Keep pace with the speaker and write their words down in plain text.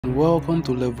and welcome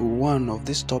to level 1 of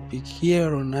this topic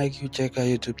here on IQ Checker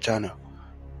YouTube channel.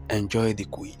 Enjoy the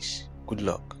quiz. Good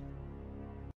luck.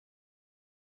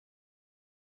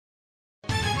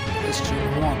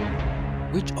 Question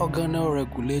 1. Which organelle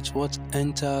regulates what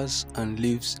enters and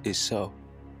leaves a cell?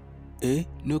 A.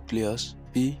 Nucleus,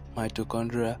 B.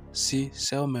 Mitochondria, C.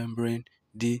 Cell membrane,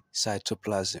 D.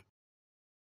 Cytoplasm.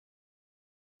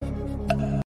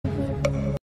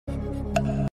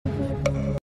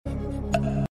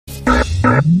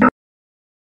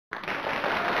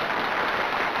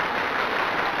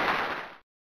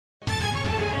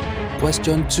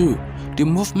 Question 2. The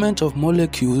movement of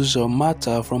molecules or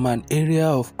matter from an area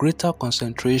of greater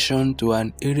concentration to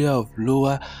an area of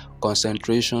lower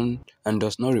concentration and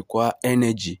does not require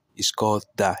energy is called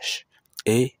dash.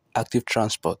 A. Active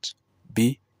transport,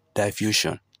 B.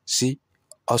 Diffusion, C.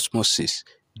 Osmosis,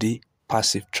 D.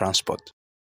 Passive transport.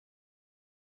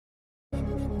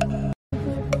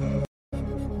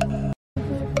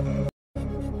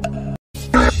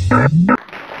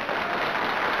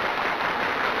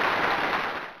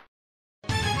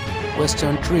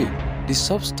 Question 3. The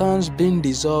substance being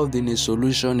dissolved in a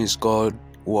solution is called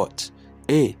what?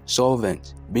 A.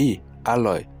 Solvent, B.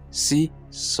 Alloy, C.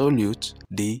 Solute,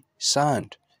 D.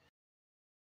 Sand.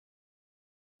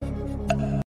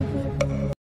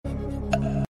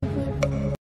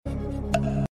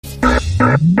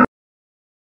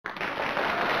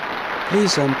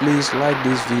 Please like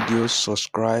this video,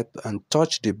 subscribe and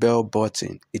touch the bell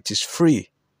button. It is free.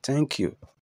 Thank you.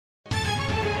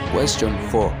 Question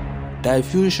 4.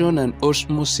 Diffusion and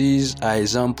osmosis are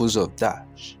examples of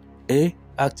dash. A.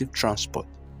 Active transport,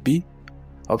 B.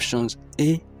 Options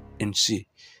A and C,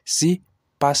 C.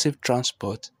 Passive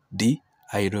transport, D.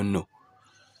 I don't know.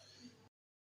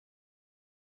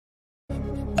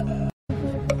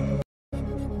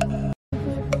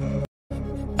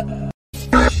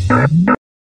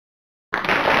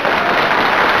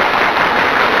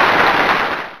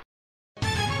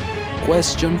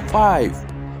 Question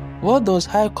 5. What does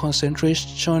high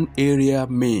concentration area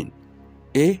mean?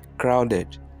 A.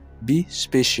 Crowded, B.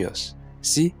 Spacious,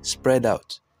 C. Spread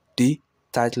out, D.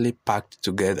 Tightly packed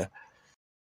together.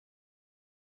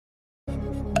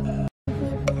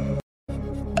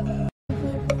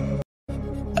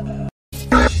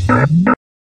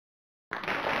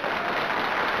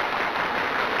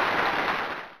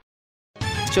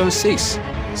 Question 6.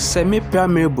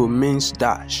 Semi-permeable means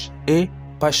dash. A.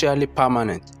 Partially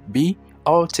permanent, B.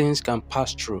 All things can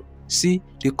pass through, C.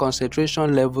 The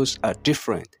concentration levels are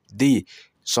different, D.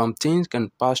 Some things can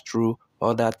pass through,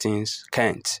 other things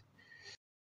can't.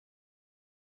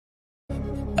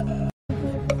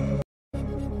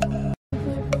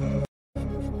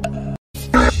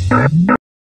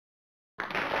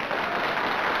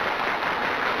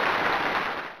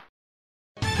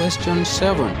 Question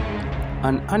 7.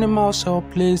 An animal cell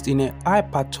placed in a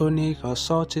hypertonic or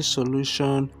salty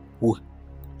solution will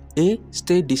A.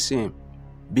 Stay the same,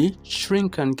 B.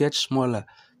 Shrink and get smaller,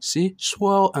 C.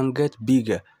 Swell and get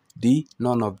bigger, D.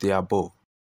 None of the above.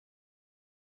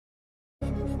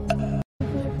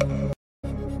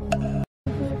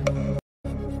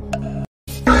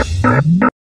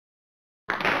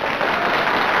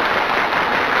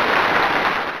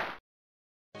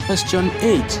 Question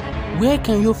 8. Where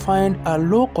can you find a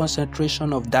low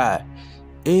concentration of dye?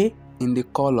 A. In the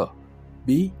color,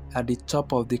 B. At the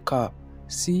top of the cap,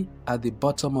 C. At the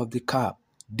bottom of the cap,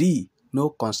 D. No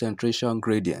concentration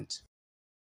gradient.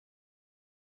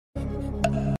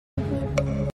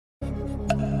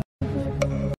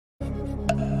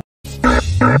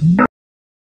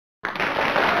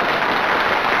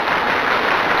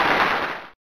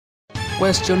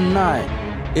 Question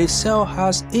 9. A cell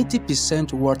has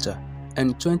 80% water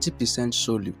and 20%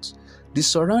 solute. The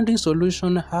surrounding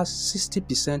solution has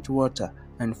 60% water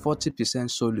and 40%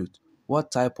 solute.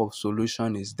 What type of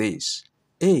solution is this?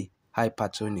 A.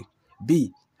 Hypertonic,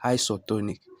 B.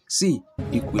 Isotonic, C.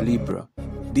 Equilibrium,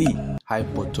 D.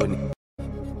 Hypotonic.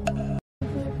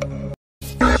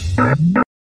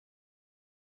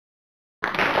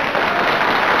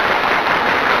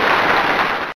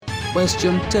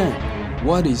 Question 10.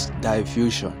 What is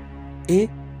diffusion? A.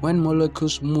 When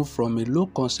molecules move from a low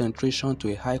concentration to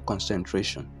a high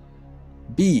concentration.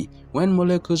 B. When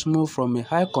molecules move from a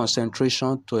high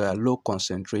concentration to a low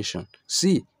concentration.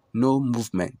 C. No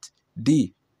movement.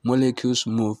 D. Molecules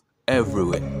move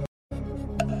everywhere.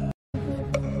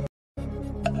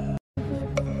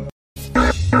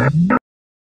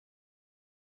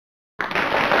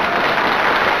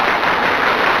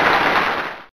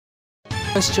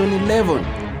 Question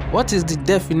 11. What is the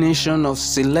definition of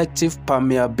selective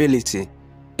permeability?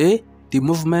 A. The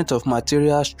movement of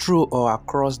materials through or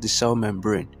across the cell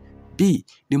membrane. B.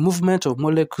 The movement of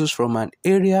molecules from an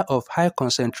area of high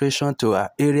concentration to an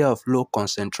area of low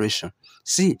concentration.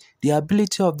 C. The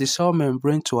ability of the cell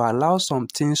membrane to allow some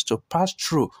things to pass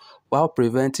through while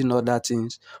preventing other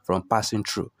things from passing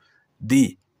through.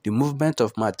 D. The movement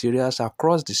of materials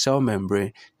across the cell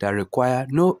membrane that require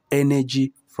no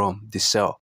energy from the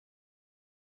cell.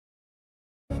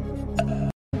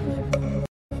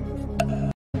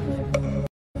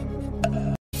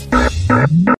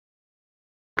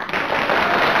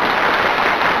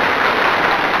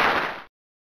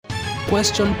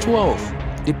 Question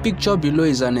 12. The picture below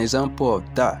is an example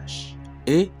of dash.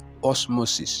 A.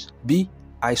 Osmosis. B.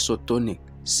 Isotonic.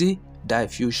 C.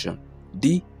 Diffusion.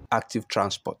 D. Active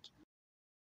transport.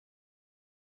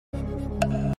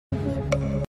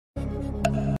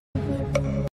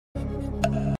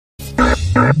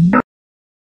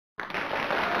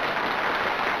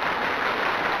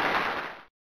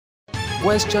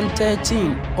 Question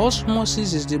 13.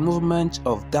 Osmosis is the movement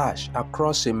of dash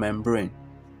across a membrane.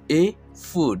 A.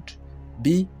 Food.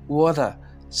 B. Water.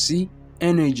 C.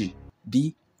 Energy.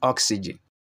 D. Oxygen.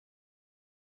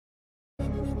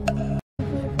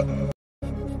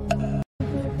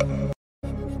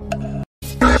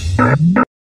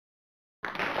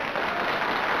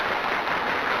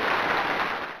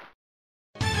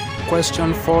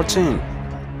 Question 14.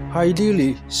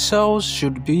 Ideally, cells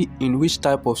should be in which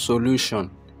type of solution?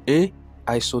 A.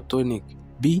 Isotonic.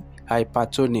 B.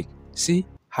 Hypertonic. C.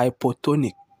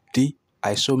 Hypotonic. D.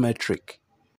 Isometric.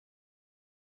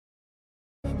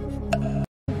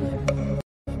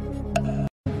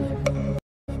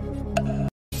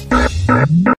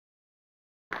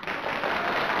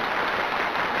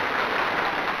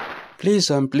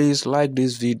 Please like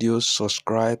this video,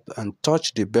 subscribe and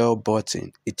touch the bell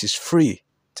button. It is free.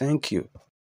 Thank you.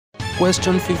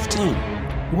 Question 15.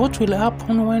 What will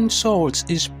happen when salt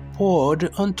is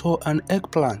poured onto an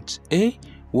eggplant? A.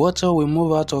 Water will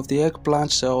move out of the eggplant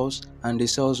cells and the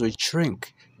cells will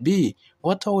shrink. B.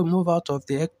 Water will move out of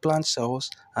the eggplant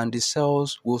cells and the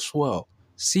cells will swell.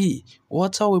 C.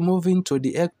 Water will move into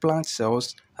the eggplant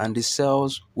cells and the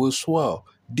cells will swell.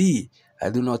 D. I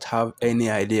do not have any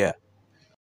idea.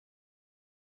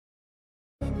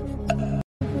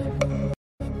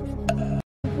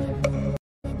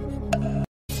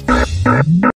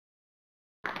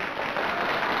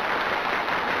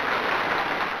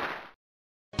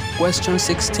 Question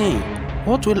 16.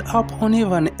 What will happen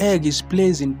if an egg is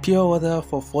placed in pure water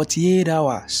for 48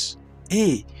 hours?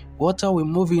 A. Water will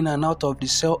move in and out of the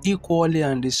cell equally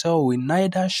and the cell will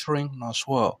neither shrink nor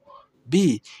swell.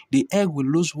 B. The egg will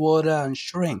lose water and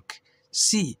shrink.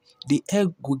 C. The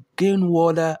egg will gain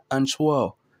water and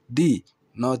swell. D.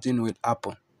 Nothing will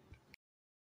happen.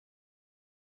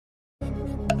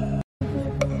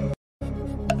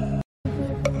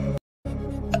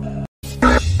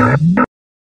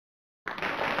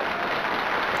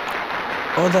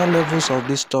 Other levels of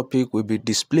this topic will be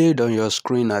displayed on your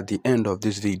screen at the end of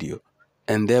this video.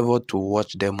 Endeavor to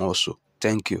watch them also.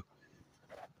 Thank you.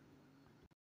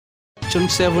 Question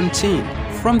 17.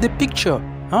 From the picture,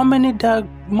 how many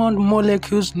diamond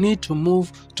molecules need to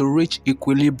move to reach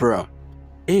equilibrium?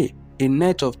 A. A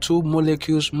net of 2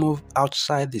 molecules move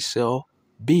outside the cell.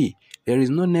 B. There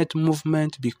is no net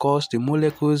movement because the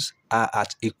molecules are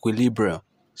at equilibrium.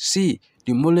 C.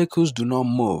 The molecules do not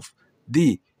move.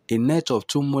 D. A net of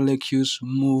 2 molecules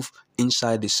move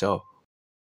inside the cell.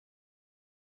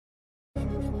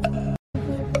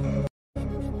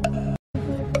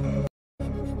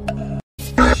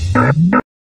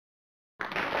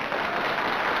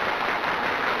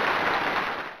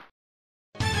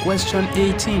 Question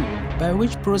 18. By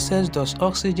which process does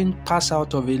oxygen pass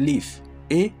out of a leaf?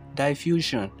 A.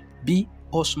 Diffusion. B.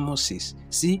 Osmosis.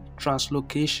 C.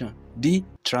 Translocation. D.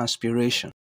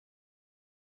 Transpiration.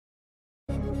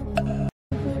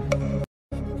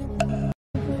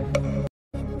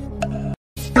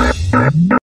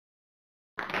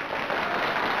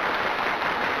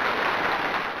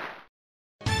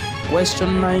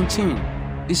 Question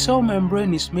 19. The cell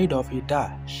membrane is made of a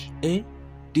dash. A.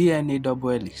 DNA double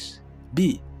helix.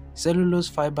 B. Cellulose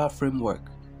fiber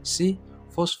framework. C.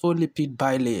 Phospholipid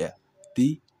bilayer.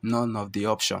 D. None of the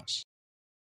options.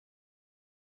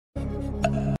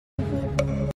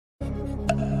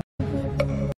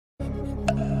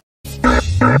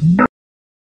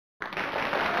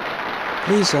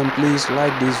 Please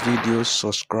like this video,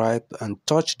 subscribe and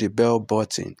touch the bell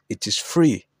button. It is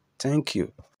free. Thank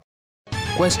you.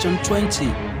 Question 20.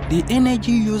 The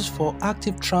energy used for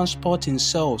active transport in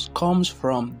cells comes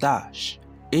from dash.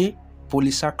 A.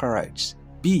 Polysaccharides.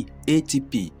 B.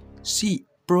 ATP. C.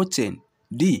 protein?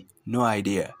 D. No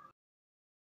idea.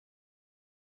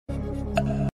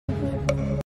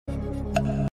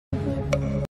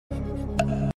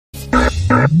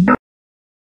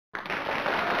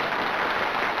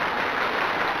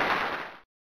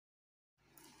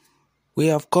 We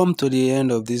have come to the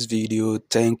end of this video.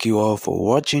 Thank you all for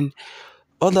watching.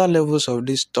 Other levels of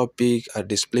this topic are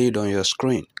displayed on your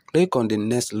screen. Click on the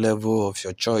next level of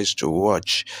your choice to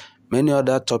watch. Many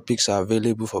other topics are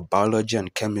available for biology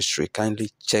and chemistry. Kindly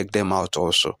check them out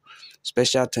also.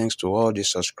 Special thanks to all the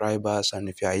subscribers, and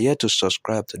if you are yet to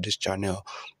subscribe to this channel,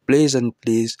 please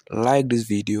like this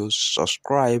video,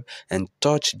 subscribe and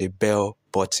touch the bell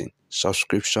button.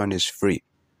 Subscription is free.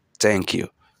 Thank you.